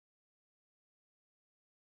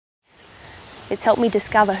It's helped me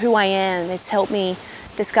discover who I am. It's helped me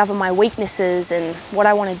discover my weaknesses and what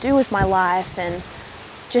I want to do with my life, and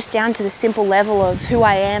just down to the simple level of who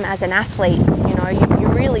I am as an athlete. You know, you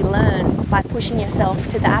really learn by pushing yourself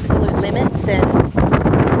to the absolute limits and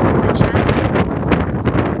the challenge.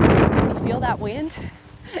 Can you feel that wind?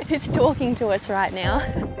 It's talking to us right now.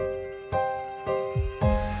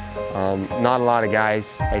 Not a lot of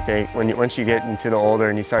guys, I think, once you get into the older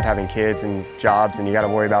and you start having kids and jobs and you got to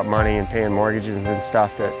worry about money and paying mortgages and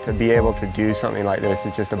stuff, that to be able to do something like this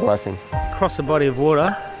is just a blessing. Across a body of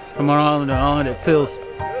water, from one island to island, it feels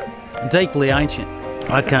deeply ancient.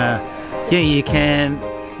 Like, yeah, you can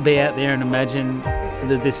be out there and imagine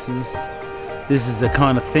that this is the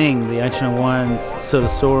kind of thing the ancient ones sort of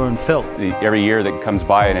saw and felt. Every year that comes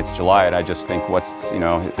by and it's July, and I just think, what's, you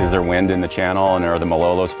know, is there wind in the channel, and are the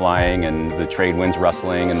malolos flying and the trade winds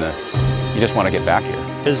rustling, and you just want to get back here.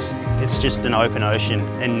 Because it's just an open ocean,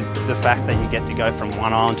 and the fact that you get to go from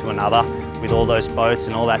one island to another with all those boats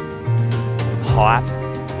and all that hype,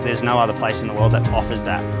 there's no other place in the world that offers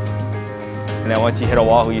that. And then once you hit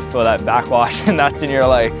Oahu, you feel that backwash, and that's when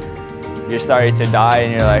you're starting to die,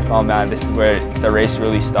 and you're like, oh man, this is where the race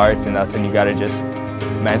really starts, and that's when you gotta just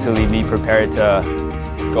mentally be prepared to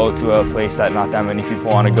go to a place that not that many people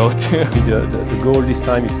want to go to. The goal this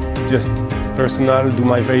time is just personal, do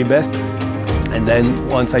my very best, and then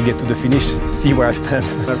once I get to the finish, see where I stand.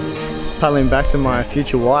 Paddling back to my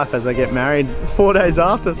future wife as I get married 4 days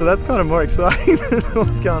after, so that's kind of more exciting than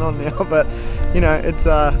what's going on now. But you know, it's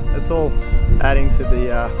all adding to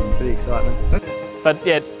the excitement. But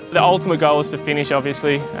yeah, the ultimate goal is to finish,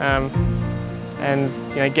 obviously, and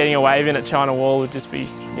you know, getting a wave in at China Wall would just be,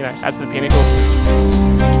 you know, that's the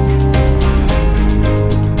pinnacle.